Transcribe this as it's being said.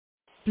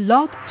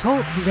Blog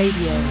Talk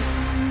Radio.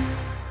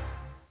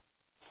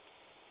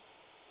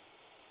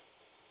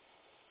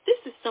 This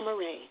is Summer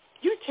Rae.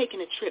 You're taking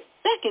a trip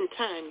back in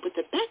time with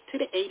the Back to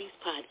the 80s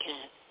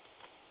podcast.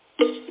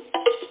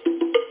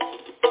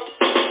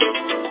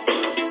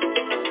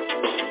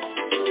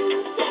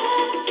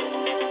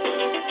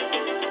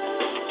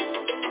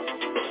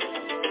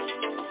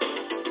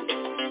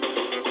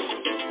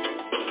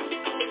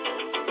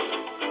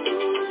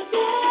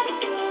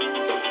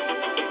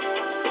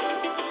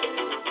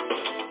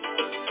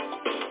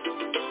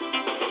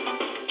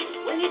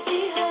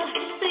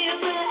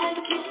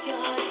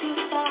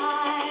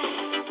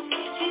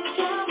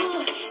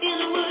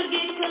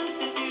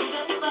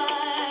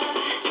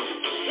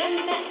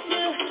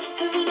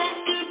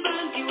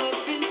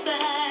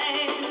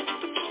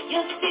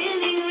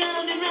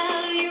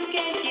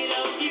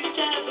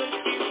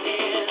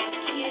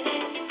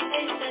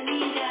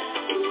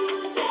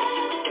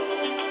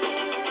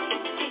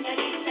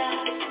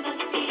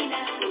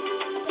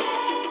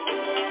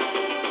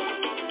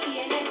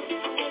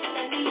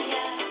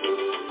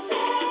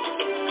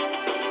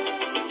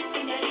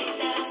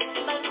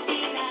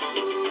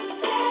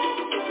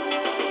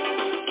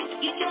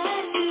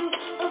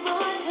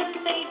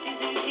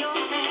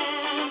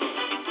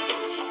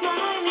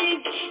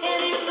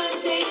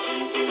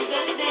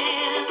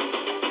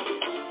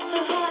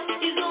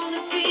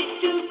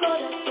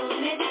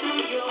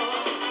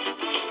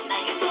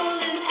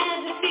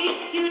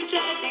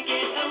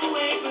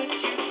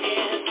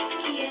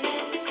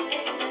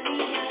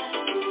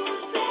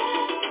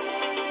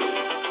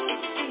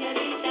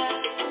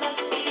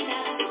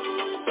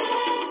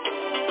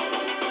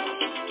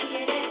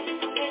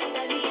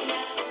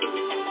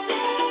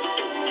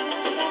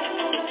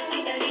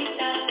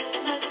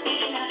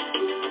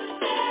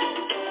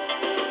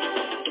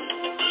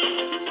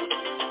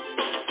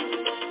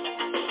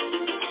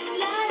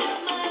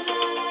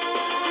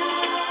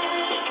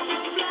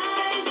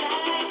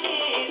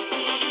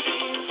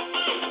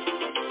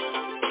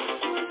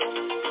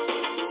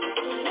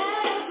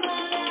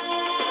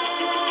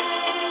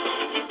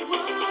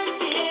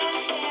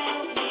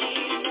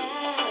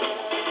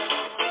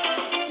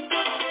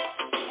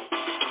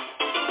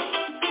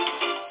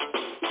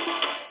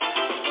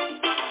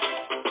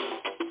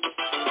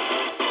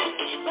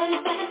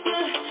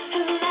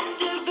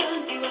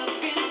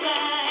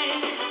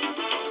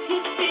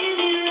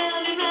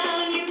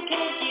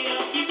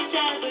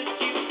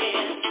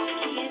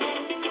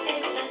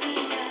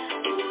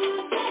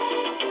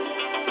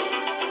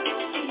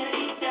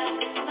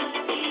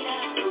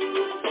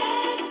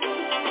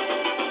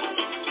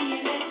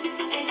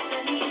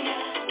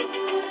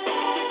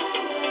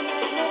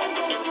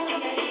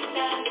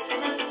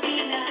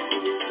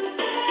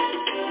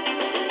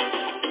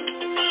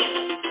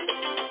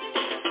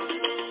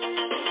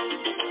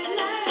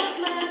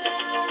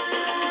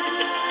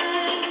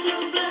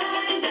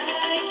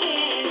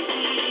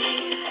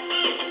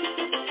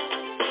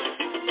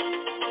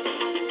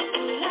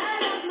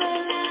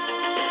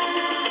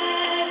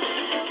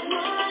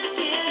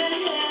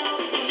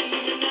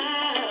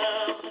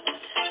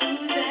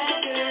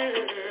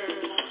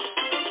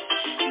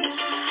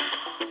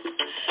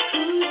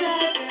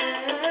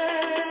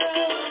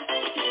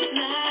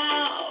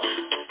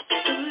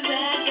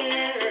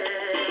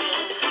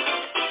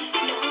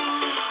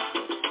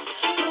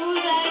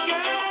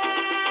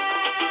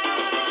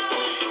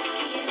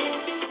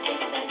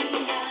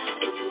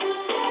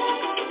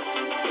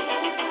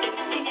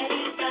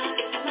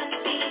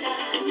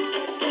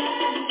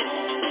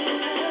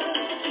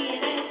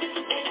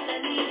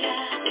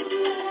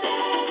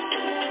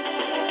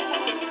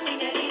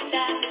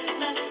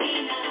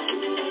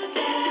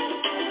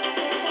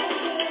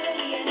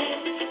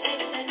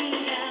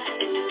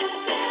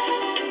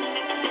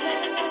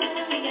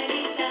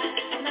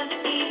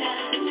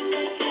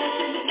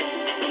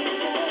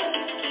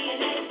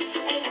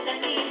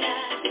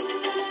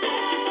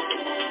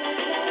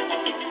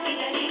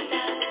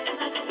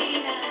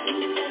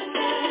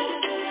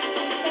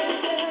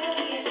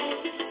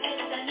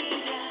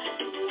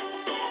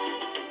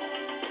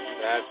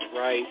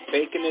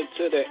 Taking it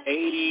to the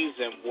 80s,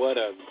 and what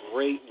a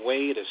great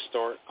way to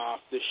start off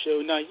the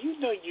show. Now, you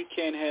know you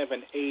can't have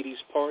an 80s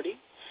party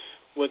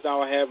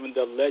without having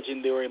the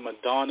legendary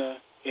Madonna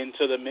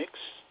into the mix.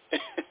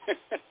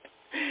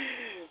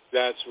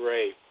 That's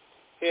right.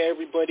 Hey,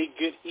 everybody,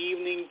 good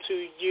evening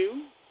to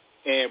you,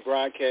 and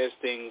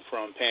broadcasting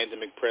from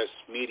Pandemic Press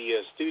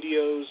Media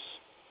Studios.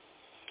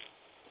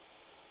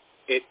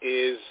 It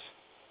is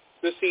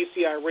the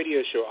CCI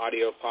Radio Show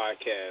audio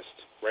podcast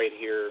right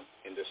here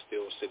in the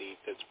Steel City,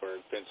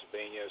 Pittsburgh,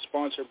 Pennsylvania,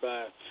 sponsored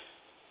by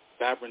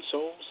Vibrant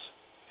Souls,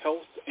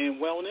 Health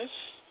and Wellness.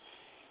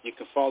 You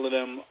can follow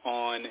them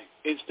on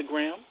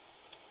Instagram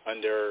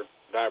under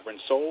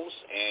Vibrant Souls,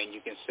 and you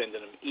can send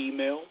them an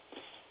email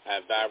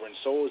at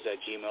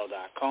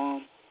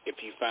vibrantsouls@gmail.com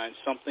if you find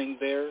something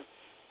there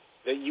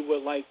that you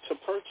would like to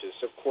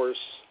purchase. Of course,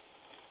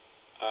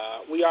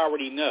 we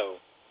already know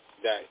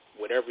that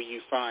whatever you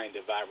find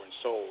at Vibrant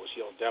Souls,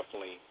 you'll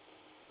definitely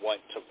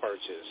want to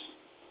purchase.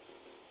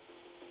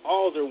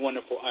 all their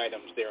wonderful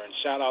items there. And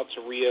shout out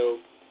to Rio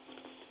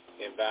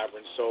and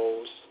Vibrant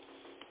Souls.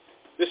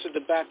 This is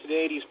the Back to the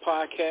 80s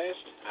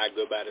podcast. I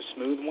go by the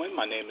Smooth One.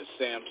 My name is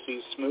Sam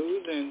C.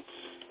 Smooth. And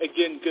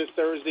again, good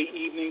Thursday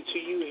evening to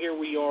you. Here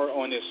we are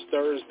on this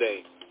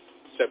Thursday,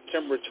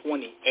 September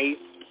 28th,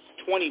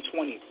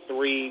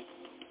 2023.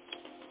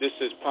 This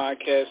is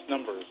podcast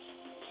number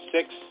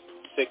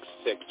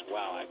 666.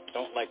 Wow, I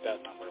don't like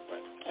that number,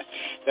 but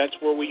that's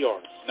where we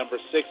are, number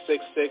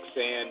 666.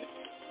 And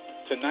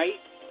tonight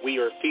we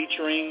are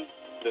featuring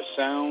the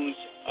sounds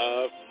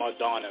of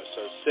Madonna.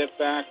 So sit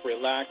back,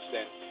 relax,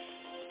 and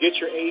get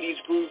your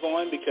 80s groove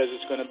on because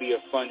it's going to be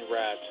a fun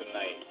ride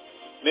tonight.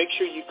 Make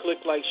sure you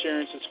click like, share,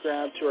 and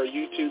subscribe to our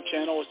YouTube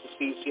channel. It's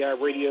the CCI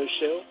Radio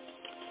Show.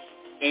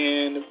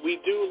 And we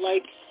do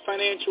like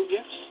financial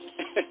gifts.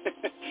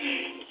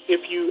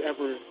 If you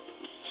ever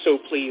so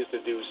pleased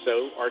to do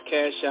so. Our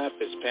Cash App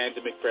is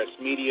Pandemic Press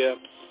Media.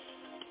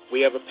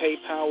 We have a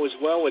PayPal as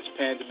well. It's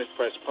Pandemic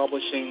Press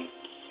Publishing.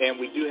 And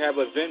we do have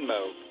a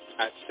Venmo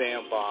at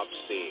Sam Bob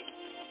C.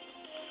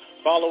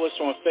 Follow us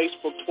on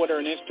Facebook, Twitter,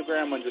 and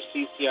Instagram under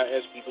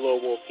CCISB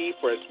Global, P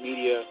Press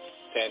Media,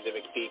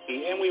 Pandemic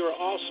PP. And we are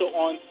also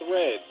on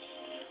Threads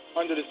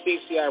under the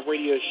CCI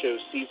Radio Show,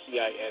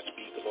 CCISB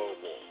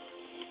Global.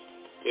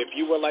 If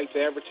you would like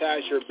to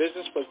advertise your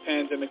business with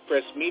Pandemic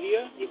Press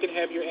Media, you can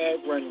have your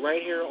ad run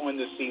right here on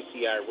the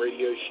CCI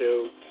Radio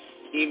Show.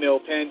 Email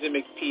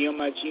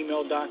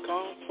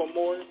pandemicpm@gmail.com for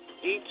more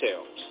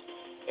details.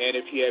 And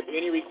if you have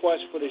any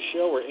requests for the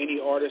show or any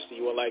artists that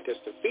you would like us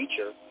to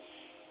feature,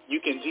 you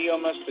can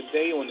DM us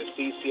today on the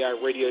CCI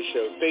Radio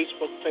Show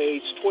Facebook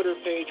page, Twitter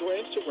page, or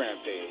Instagram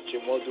page,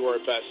 and we'll do our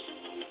best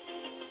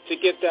to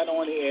get that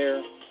on the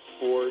air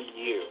for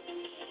you.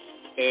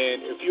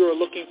 And if you are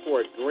looking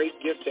for a great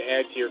gift to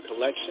add to your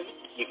collection,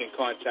 you can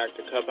contact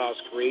the Clubhouse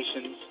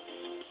Creations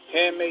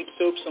Handmade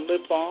Soaps and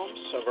Lip Balms,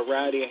 a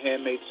variety of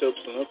handmade soaps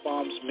and lip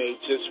balms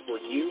made just for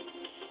you.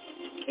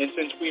 And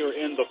since we are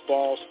in the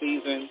fall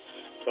season,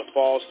 the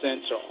fall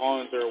scents are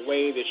on their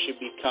way. They should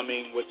be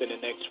coming within the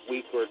next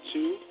week or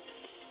two.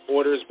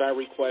 Orders by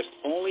request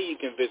only. You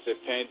can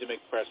visit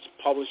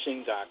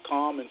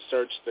pandemicpresspublishing.com and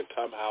search the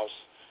Clubhouse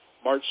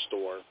merch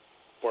store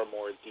for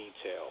more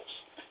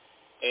details.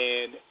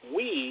 And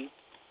we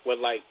would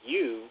like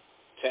you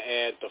to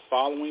add the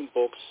following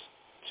books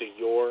to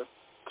your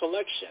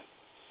collection.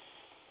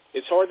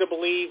 It's hard to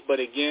believe, but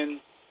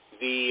again,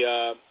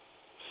 the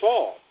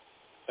fall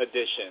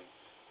edition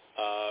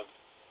of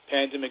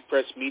Pandemic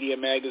Press Media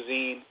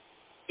Magazine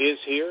is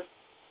here,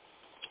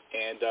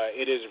 and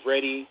it is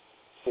ready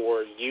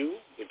for you,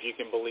 if you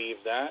can believe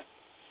that.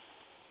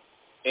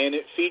 And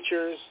it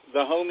features the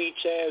homie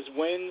Chaz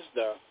Wins,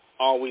 the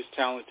always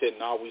talented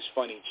and always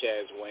funny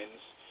Chaz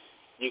Wins.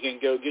 You can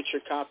go get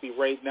your copy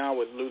right now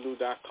at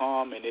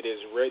lulu.com, and it is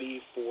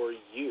ready for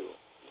you.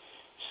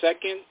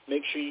 Second,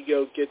 make sure you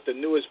go get the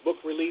newest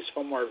book release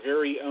from our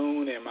very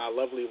own and my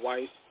lovely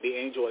wife, the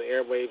angel of the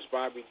airwaves,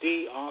 Bobby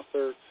D,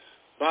 author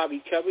Bobby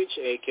Covage,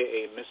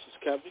 a.k.a. Mrs.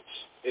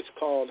 Covage. It's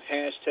called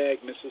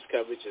 #Mrs.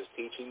 Covage's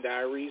Teaching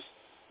Diaries,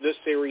 this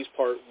series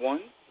part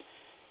 1.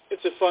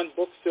 It's a fun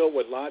book filled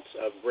with lots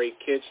of great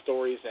kid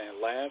stories and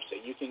laughs,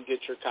 and you can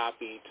get your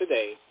copy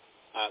today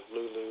at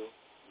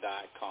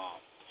lulu.com.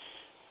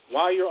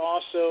 While you're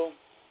also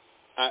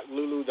at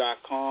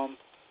lulu.com,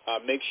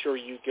 make sure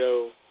you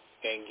go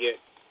and get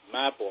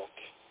my book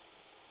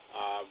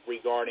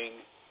regarding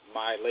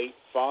my late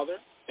father.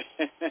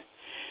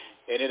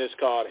 And it is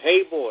called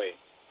Hey Boy,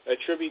 a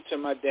tribute to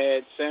my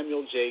dad,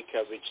 Samuel J.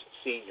 Covage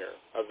Sr.,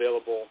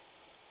 available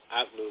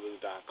at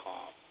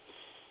lulu.com.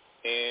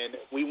 And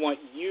we want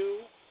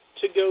you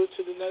to go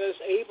to the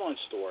Netta's Avon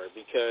store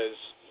because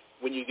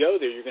when you go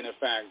there, you're going to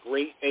find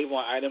great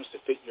Avon items to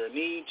fit your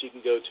needs. You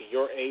can go to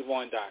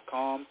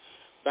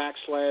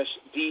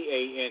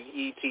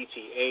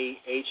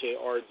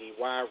youravon.com/DANETTAHARDY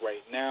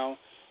right now,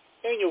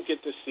 and you'll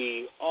get to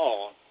see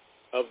all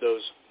of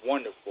those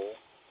wonderful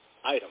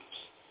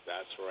items.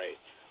 That's right.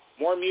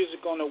 More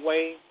music on the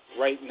way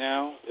right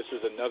now. This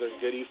is another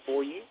goodie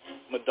for you.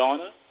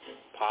 Madonna,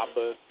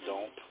 Papa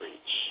Don't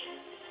Preach.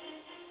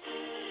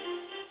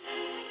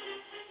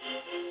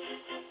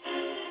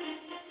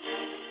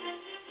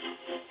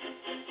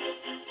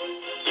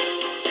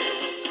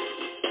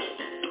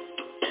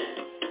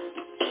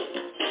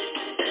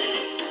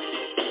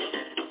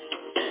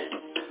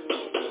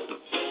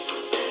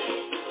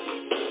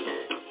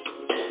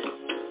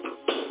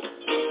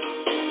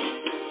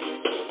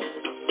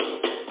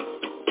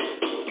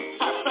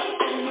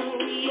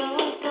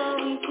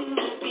 Going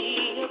to be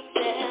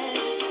upset.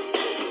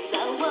 I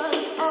was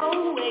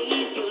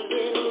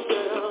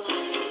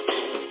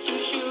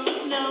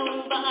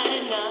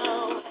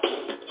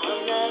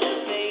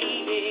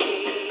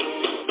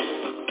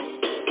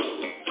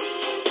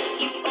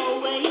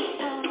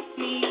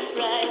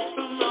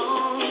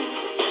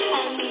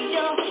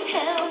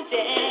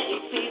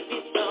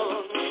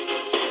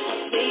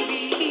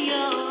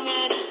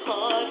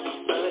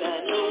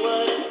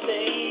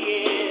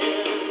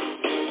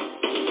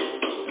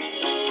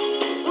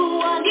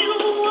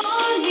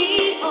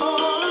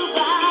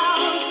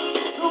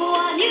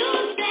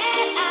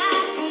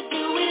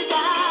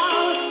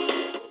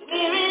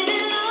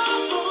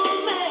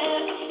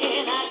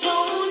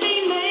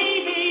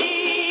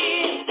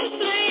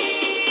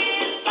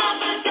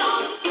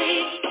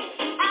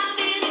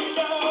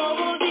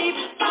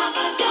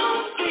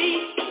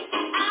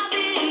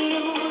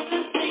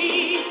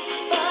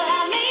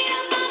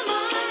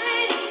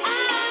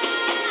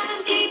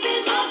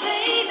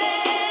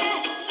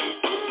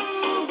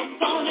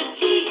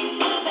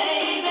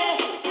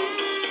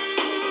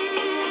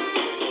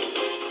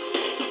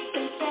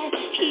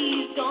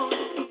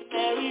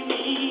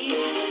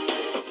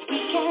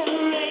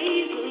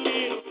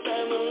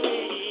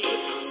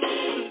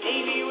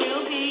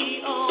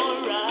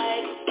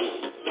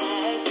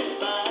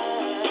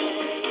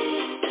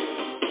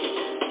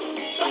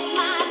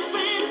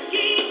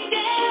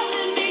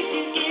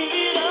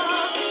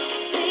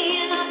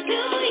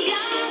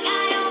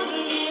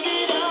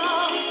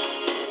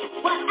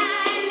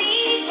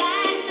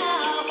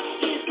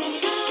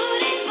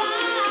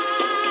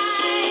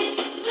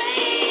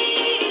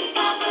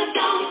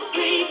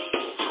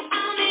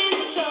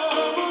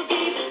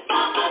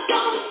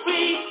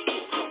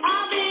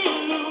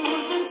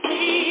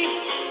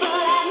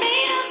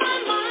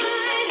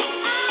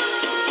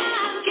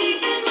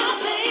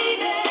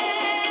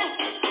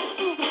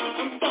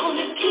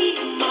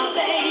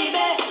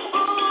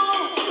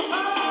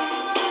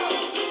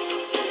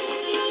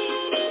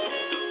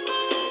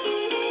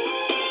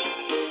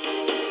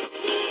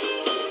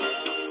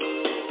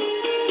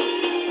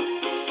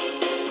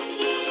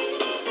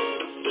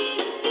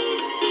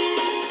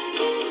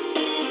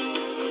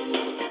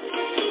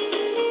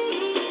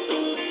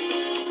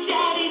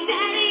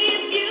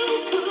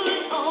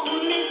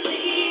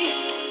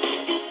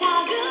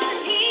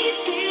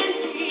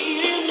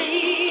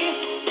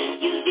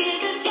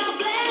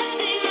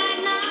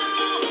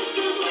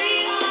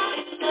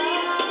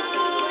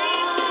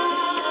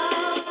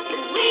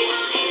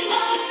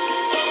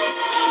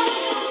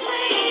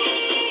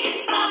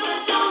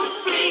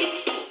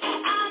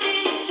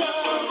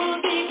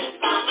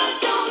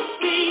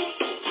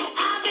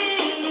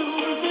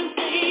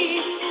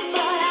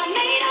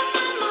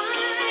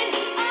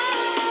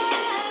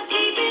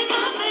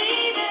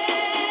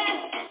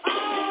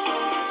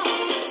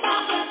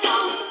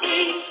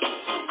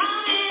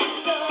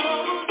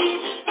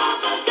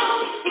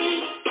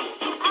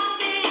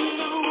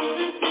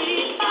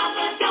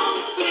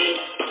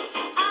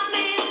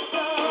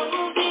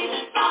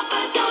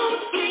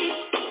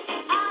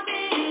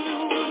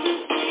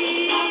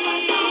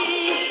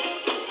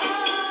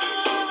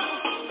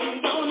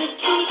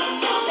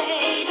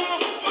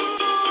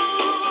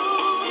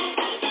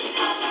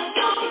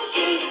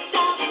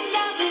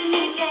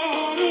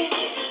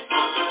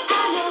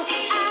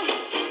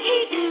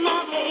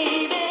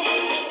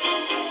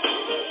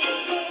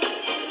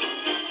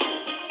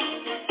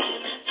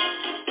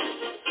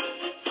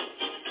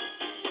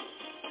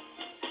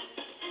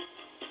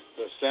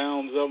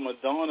of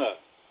Madonna.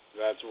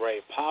 That's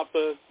right,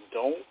 Papa,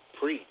 don't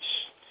preach.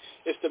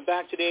 It's the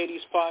Back to the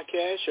 80s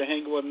podcast. You're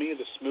hanging with me,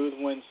 the smooth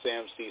one,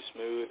 Sam C.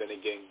 Smooth. And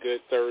again, good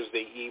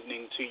Thursday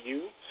evening to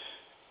you.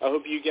 I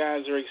hope you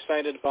guys are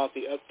excited about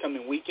the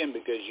upcoming weekend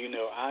because you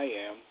know I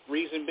am.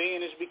 Reason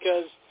being is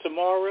because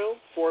tomorrow,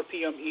 4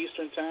 p.m.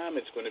 Eastern Time,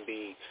 it's going to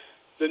be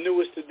the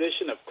newest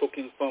edition of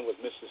Cooking Fun with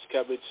Mrs.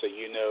 Cupboard. So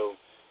you know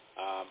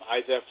I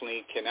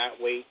definitely cannot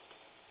wait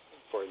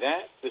for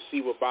that to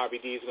see what Bobby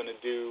D is going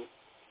to do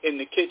in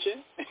the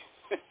kitchen.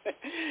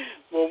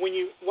 Well,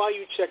 while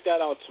you check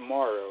that out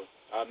tomorrow,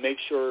 make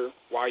sure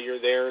while you're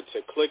there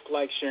to click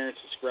like, share, and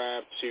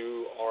subscribe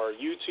to our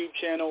YouTube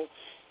channel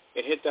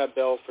and hit that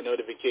bell for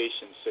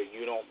notifications so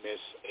you don't miss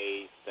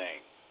a thing.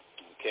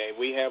 Okay,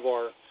 we have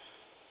our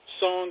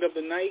song of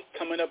the night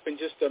coming up in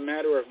just a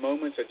matter of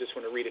moments. I just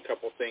want to read a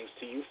couple things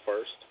to you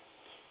first.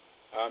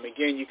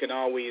 Again, you can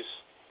always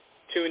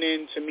tune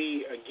in to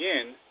me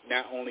again,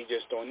 not only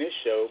just on this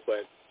show,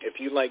 but if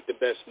you like the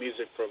best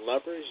music for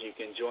lovers, you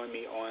can join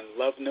me on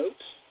Love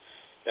Notes.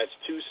 That's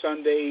 2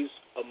 Sundays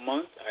a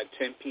month at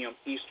 10 p.m.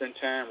 Eastern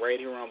Time right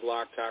here on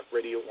Blog Talk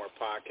Radio where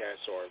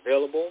podcasts are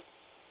available.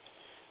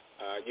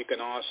 You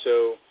can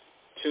also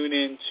tune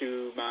in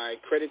to my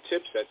credit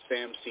tips at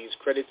Sam C's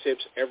Credit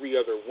Tips every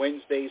other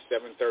Wednesday,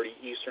 7:30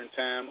 Eastern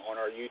Time on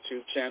our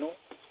YouTube channel.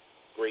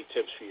 Great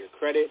tips for your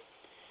credit.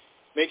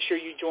 Make sure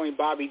you join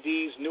Bobby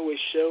D's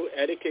newest show,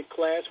 Etiquette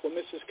Class with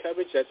Mrs.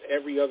 Covers. That's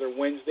every other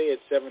Wednesday at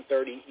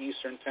 7:30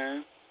 Eastern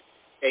Time,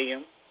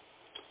 a.m.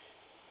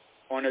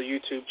 on our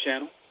YouTube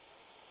channel.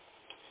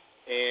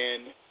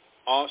 And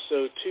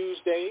also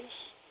Tuesdays,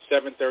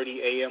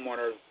 7:30 a.m. on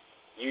our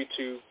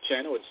YouTube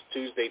channel. It's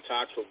Tuesday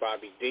Talks with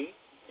Bobby D.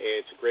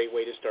 It's a great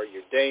way to start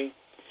your day.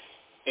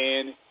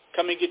 And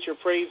come and get your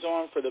praise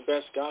on for the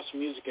best gospel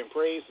music and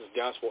praise. It's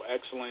Gospel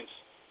Excellence.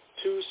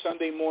 2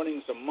 Sunday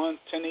mornings a month,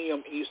 10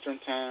 a.m. Eastern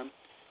Time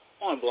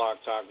on Blog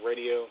Talk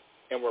Radio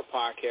and where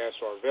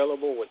podcasts are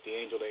available with the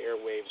Angel of the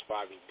Airwaves,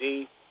 Bobby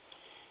D.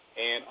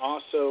 And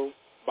also,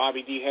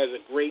 Bobby D has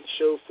a great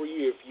show for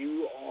you if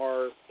you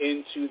are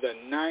into the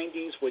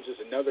 90s, which is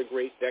another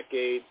great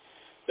decade.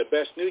 The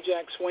best New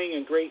Jack Swing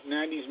and great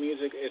 90s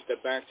music is the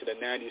Back to the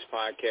 90s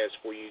podcast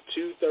for you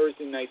 2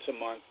 Thursday nights a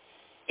month,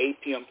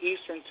 8 p.m.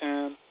 Eastern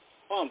Time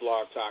on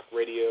Blog Talk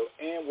Radio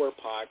and where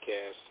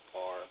podcasts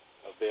are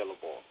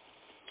available.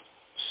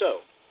 So,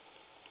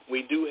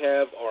 we do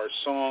have our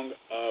song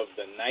of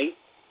the night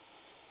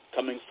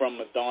coming from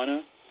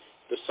Madonna.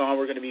 The song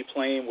we're going to be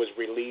playing was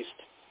released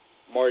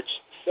March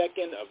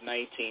 2nd of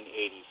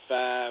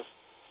 1985.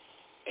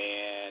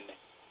 And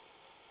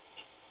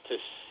to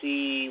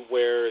see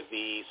where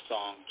the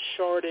song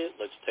charted,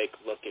 let's take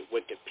a look at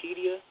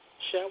Wikipedia,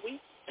 shall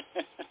we?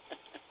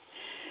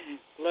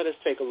 Let us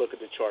take a look at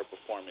the chart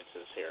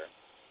performances here.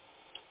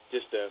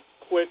 Just a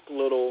quick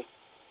little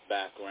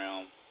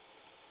background.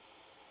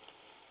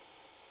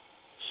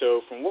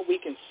 So from what we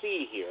can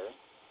see here,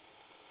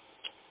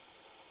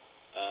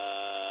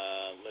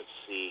 let's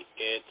see,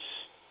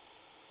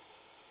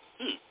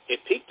 it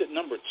peaked at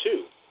number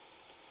 2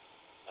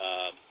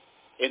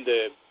 in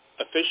the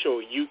official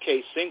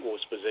UK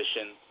singles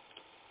position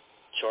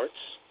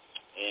charts,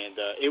 and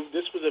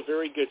this was a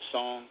very good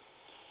song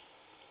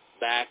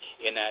back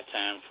in that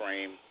time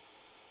frame,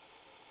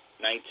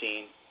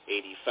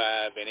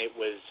 1985, and it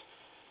was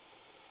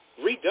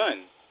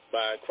redone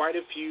by quite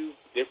a few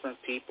different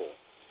people.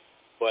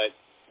 But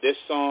this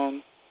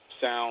song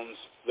sounds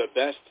the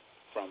best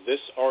from this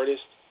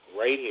artist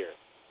right here,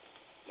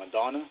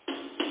 Madonna.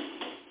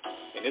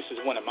 And this is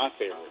one of my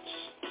favorites.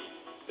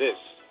 This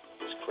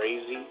is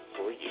Crazy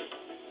for You.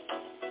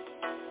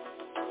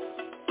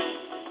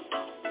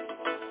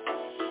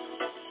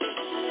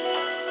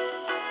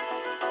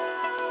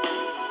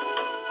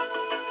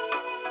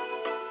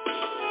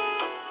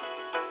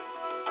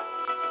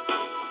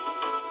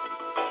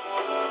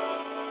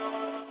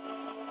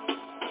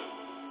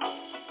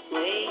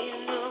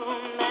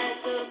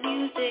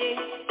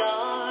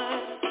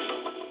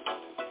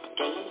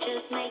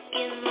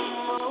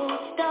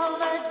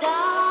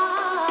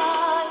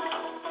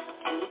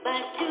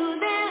 Back to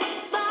their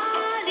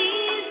body.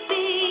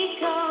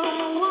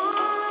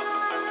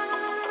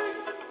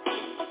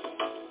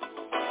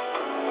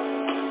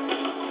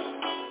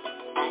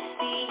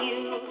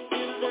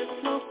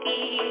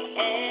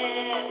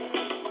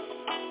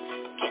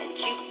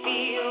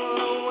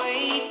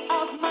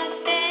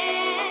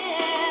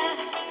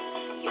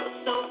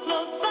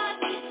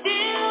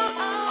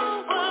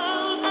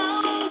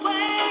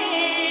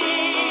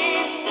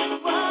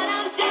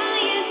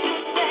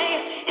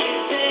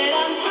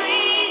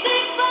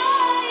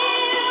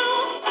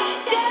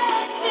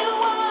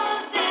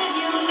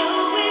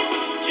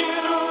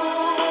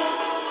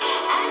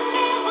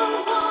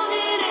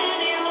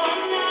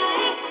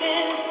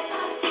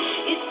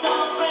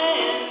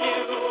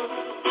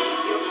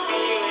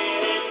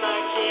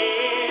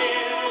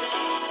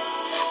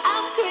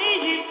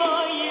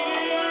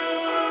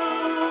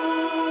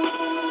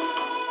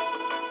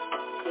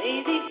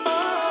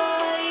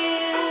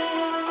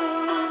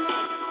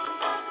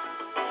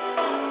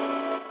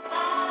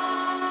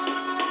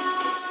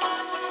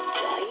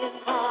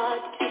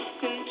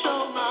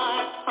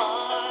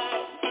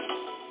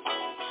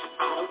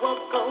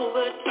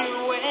 over to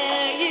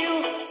where you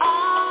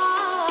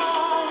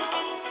are.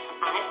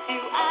 Eye to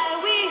eye,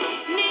 we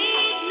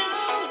need no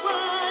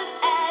words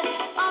at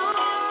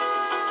all.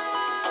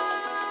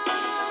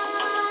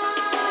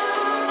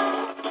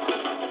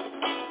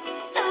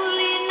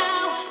 Slowly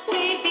now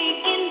we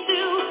begin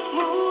to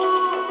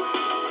move.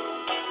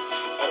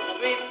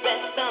 Every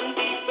breath some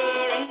deeper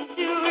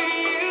into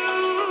you.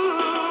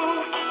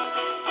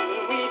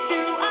 We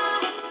two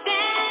are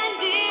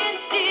standing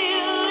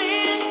still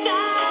in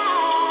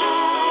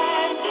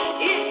time.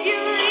 If you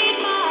read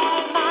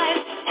my mind,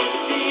 you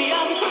see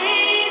I'm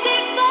crazy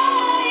for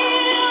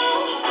you.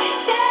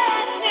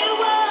 Tell me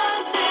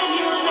once and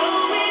you know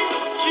it's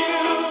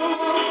true.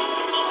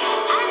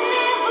 I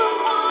never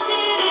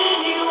wanted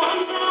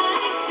anyone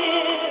like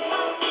this.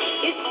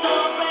 It's so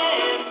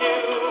brand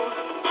new.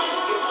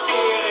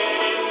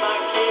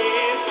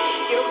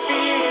 You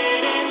feel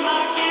it in my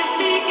kiss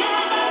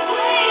because I'm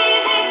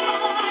crazy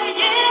for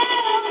you.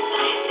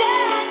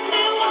 Touch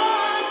me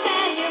once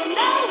and you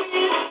know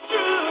it's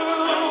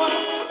true.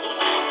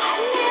 I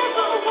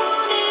never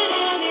wanted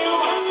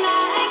anyone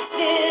like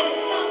this.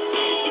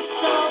 It's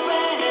so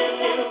brand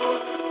new.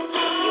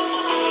 You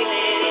feel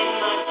it in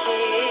my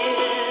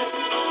kiss.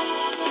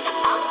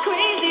 I'm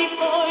crazy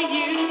for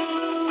you.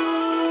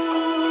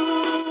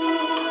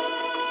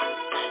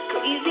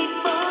 Crazy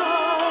for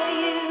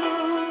you.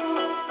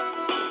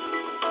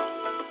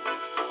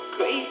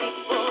 Crazy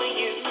for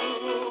you.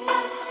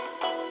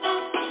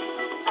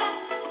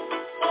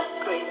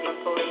 Crazy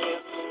for you.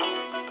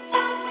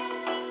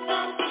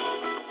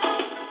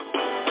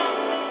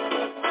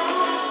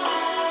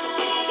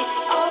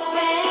 It's all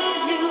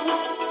brand new.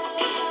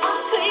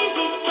 I'm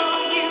crazy for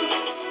you.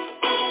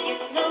 And you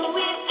know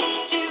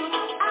it's true.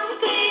 I'm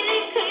crazy,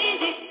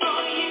 crazy for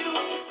you.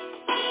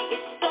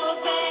 It's so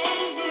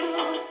brand new.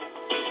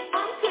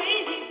 I'm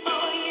crazy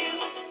for you.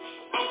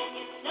 And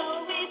you know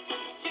it's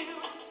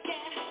true.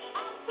 Yeah,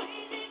 I'm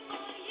crazy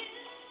for you.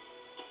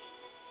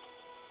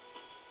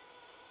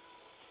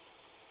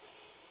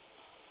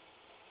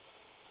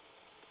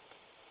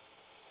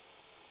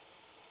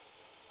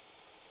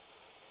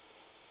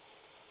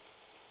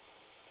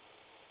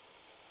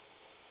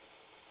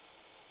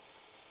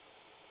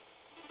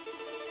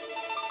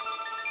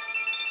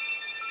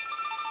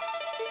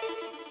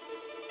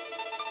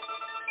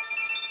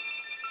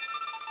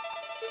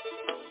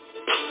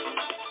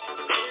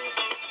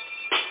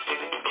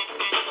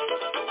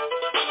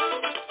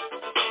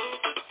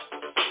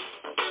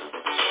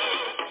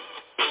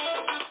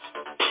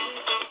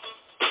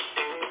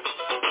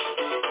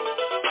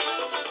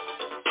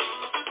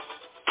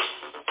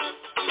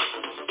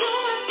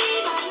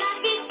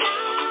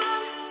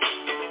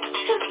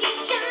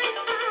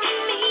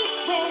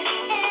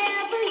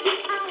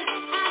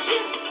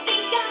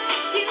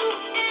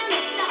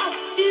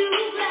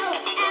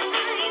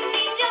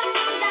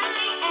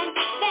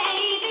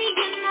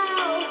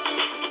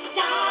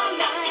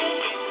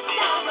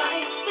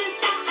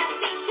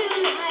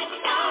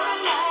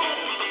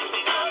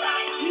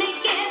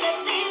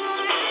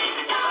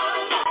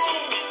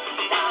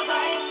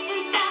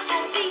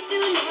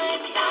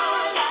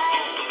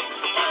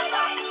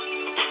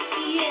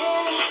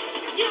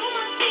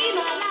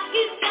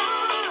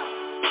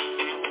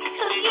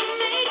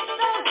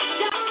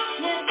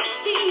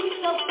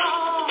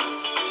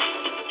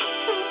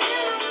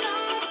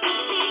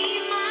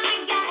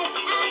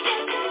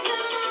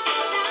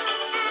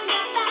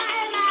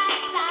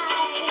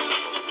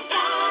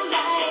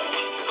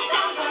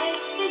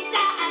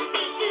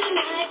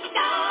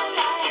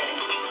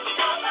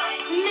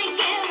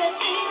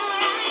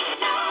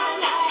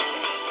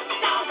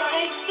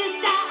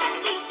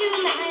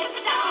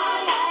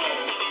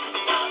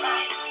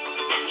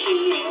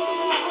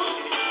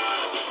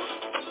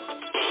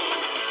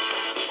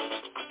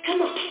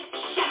 Come on,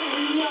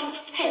 shine your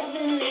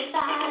heavenly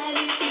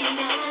body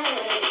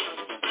tonight.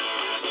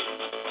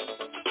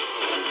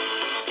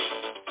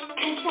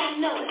 'Cause I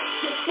know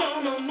you're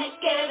gonna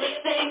make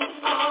everything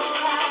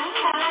alright.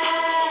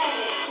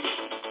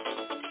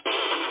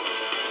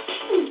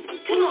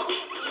 Come on,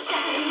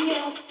 shine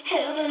your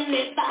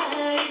heavenly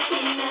body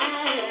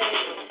tonight.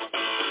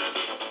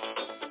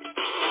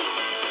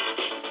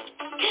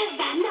 'Cause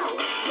I know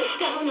you're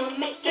gonna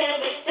make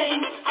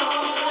everything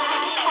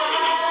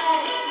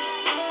alright.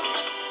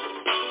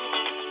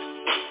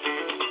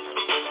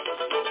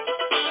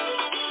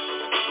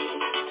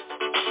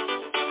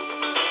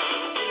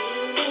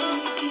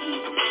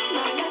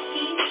 My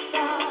lucky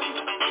star,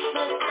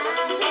 but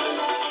I'm the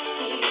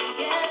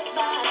luckiest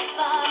by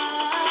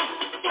far.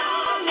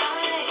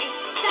 Starlight,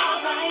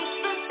 starlight,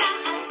 the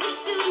stars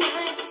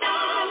tonight.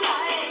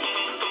 Starlight,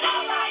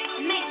 starlight,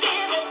 make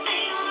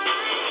everything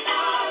alright.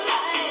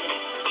 Starlight,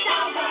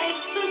 starlight,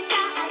 the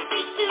stars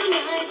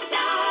tonight.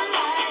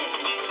 Starlight,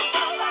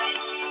 starlight,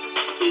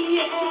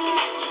 yeah.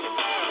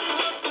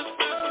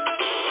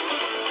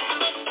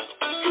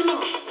 Come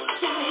on,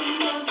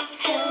 shine your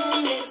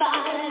heavenly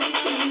body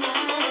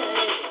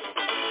tonight.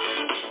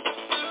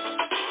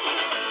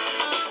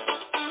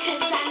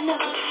 'Cause I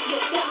know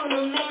you're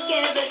gonna make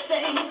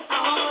everything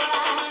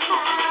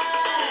alright.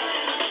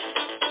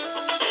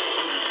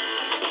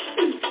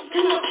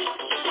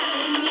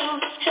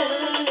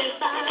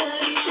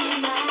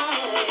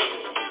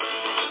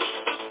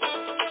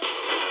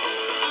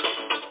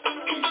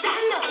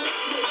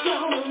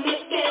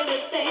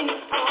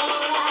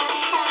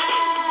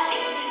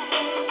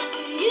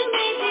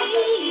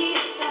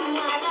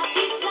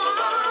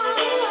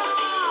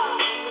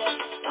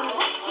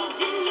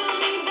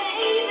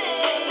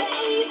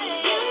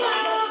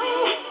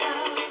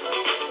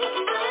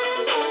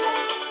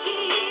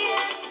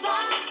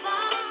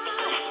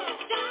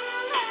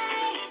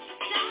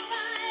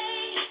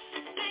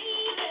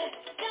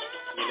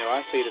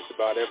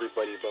 about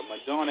everybody, but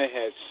Madonna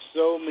has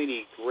so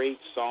many great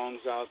songs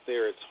out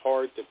there. It's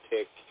hard to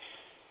pick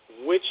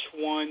which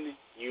one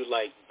you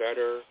like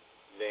better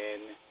than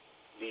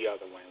the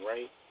other one,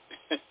 right?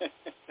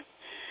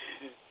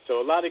 So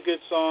a lot of good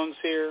songs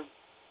here.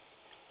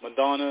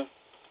 Madonna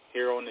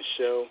here on the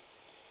show.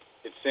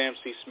 It's Sam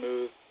C.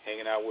 Smooth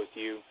hanging out with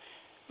you.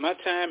 My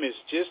time is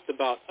just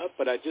about up,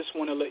 but I just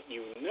want to let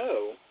you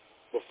know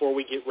before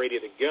we get ready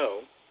to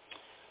go,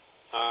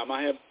 I'm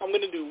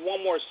going to do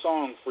one more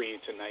song for you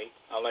tonight.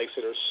 Like I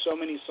said, there's so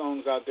many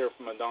songs out there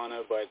from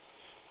Madonna, but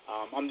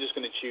I'm just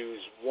going to choose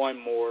one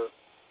more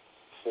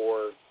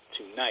for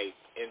tonight.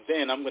 And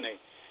then I'm going to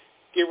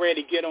get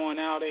ready to get on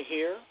out of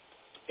here,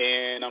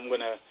 and I'm going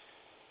to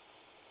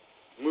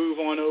move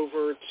on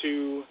over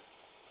to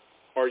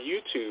our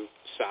YouTube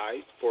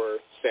side for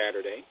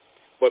Saturday.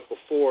 But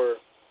before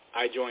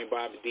I join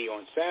Bobby D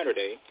on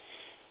Saturday,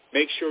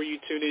 make sure you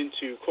tune in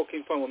to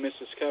Cooking Fun with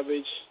Mrs.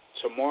 Covage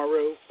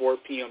tomorrow, 4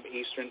 p.m.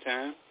 Eastern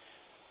Time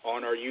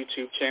on our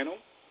YouTube channel.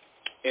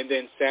 And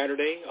then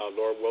Saturday,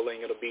 Lord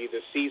willing, it'll be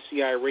the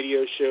CCI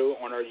radio show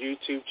on our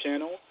YouTube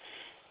channel.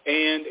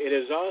 And it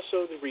is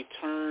also the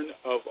return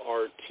of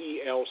our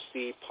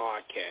TLC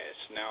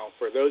podcast. Now,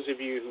 for those of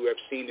you who have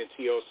seen the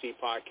TLC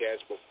podcast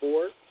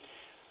before,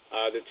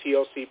 the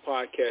TLC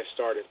podcast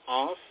started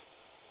off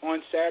on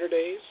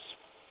Saturdays.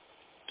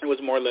 It was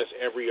more or less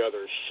every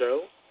other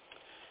show.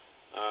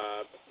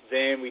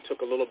 Then we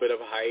took a little bit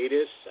of a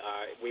hiatus.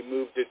 We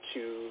moved it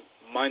to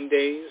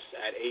Mondays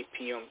at 8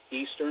 p.m.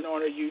 Eastern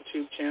on our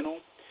YouTube channel.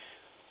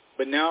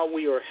 But now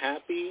we are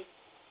happy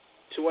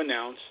to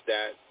announce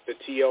that the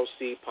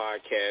TLC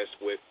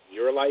podcast with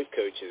your life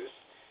coaches,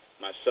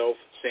 myself,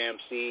 Sam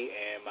C.,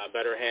 and my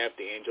better half,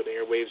 the angel of the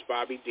airwaves,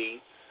 Bobby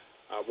D.,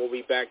 we'll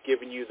be back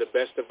giving you the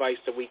best advice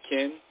that we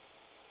can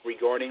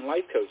regarding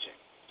life coaching.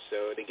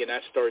 So, again,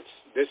 that starts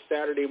this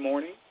Saturday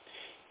morning,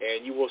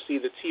 and you will see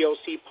the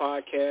TLC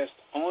podcast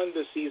on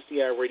the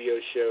CCI radio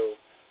show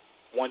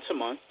once a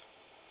month.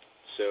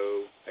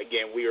 So,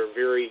 again, we are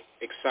very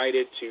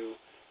excited to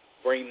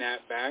bring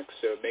that back,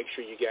 so make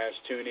sure you guys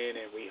tune in,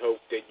 and we hope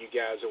that you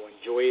guys will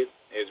enjoy it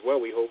as well.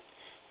 We hope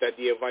that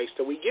the advice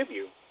that we give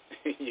you,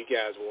 you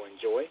guys will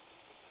enjoy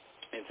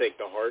and take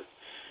to heart.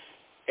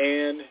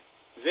 And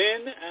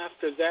then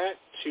after that,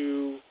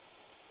 to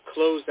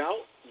close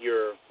out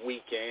your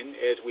weekend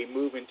as we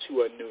move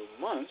into a new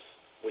month,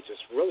 which is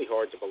really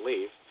hard to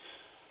believe,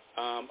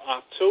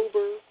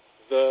 October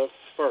the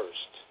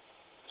 1st,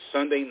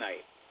 Sunday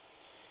night,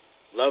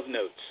 Love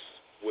Notes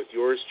with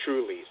yours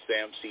truly,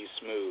 Sam C.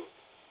 Smooth.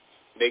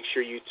 Make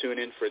sure you tune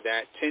in for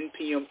that, 10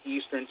 p.m.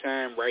 Eastern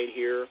Time, right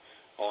here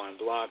on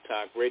Blog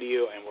Talk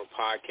Radio and where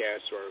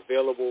podcasts are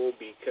available,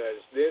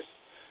 because this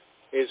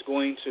is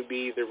going to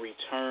be the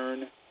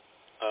return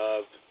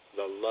of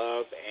the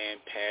Love and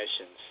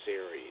Passion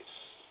series.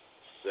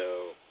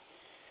 So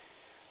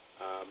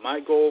my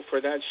goal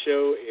for that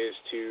show is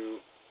to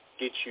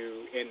get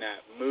you in that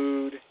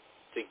mood,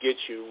 to get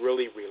you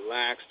really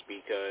relaxed,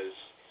 because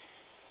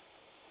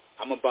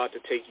I'm about to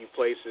take you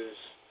places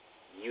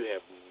you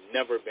have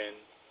never been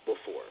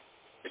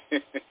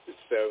before.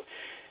 So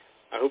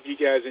I hope you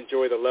guys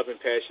enjoy the Love and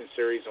Passion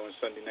series on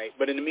Sunday night.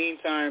 But in the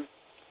meantime,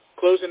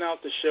 closing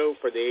out the show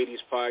for the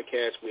 80s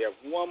podcast, we have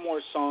one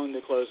more song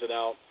to close it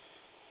out.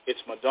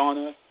 It's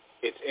Madonna.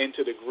 It's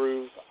Into the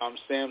Groove. I'm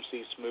Sam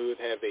C. Smooth.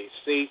 Have a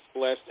safe,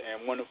 blessed,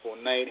 and wonderful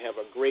night. Have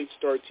a great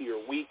start to your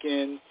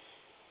weekend.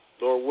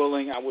 Lord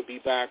willing, I will be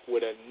back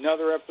with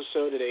another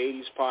episode of the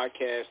 80s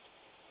podcast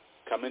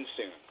coming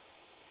soon.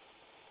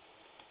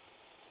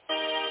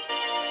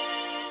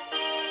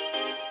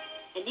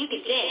 And you can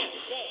dance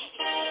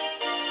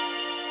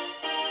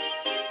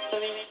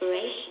for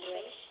inspiration.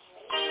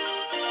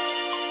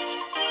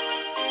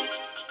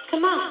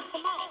 Come on.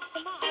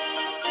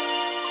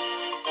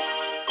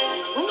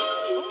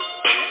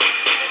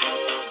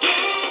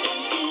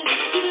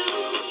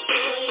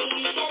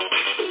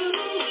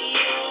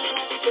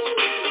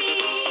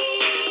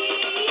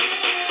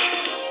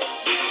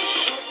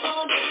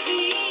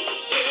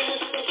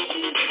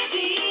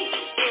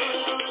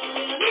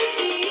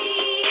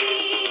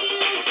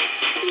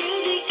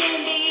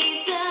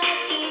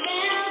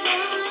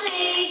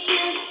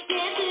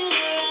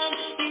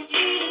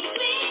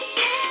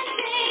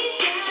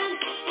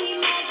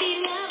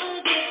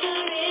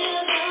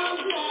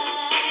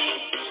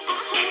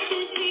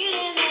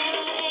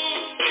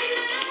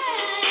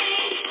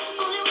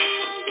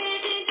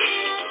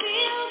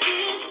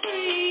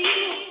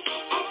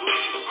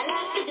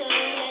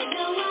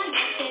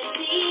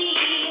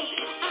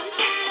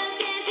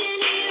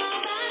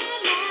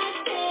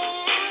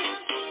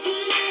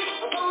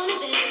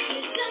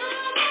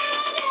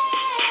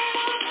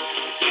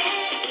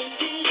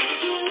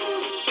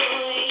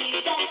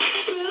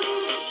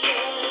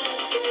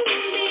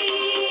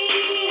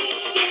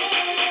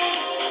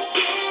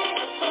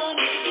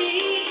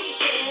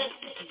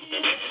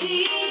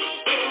 See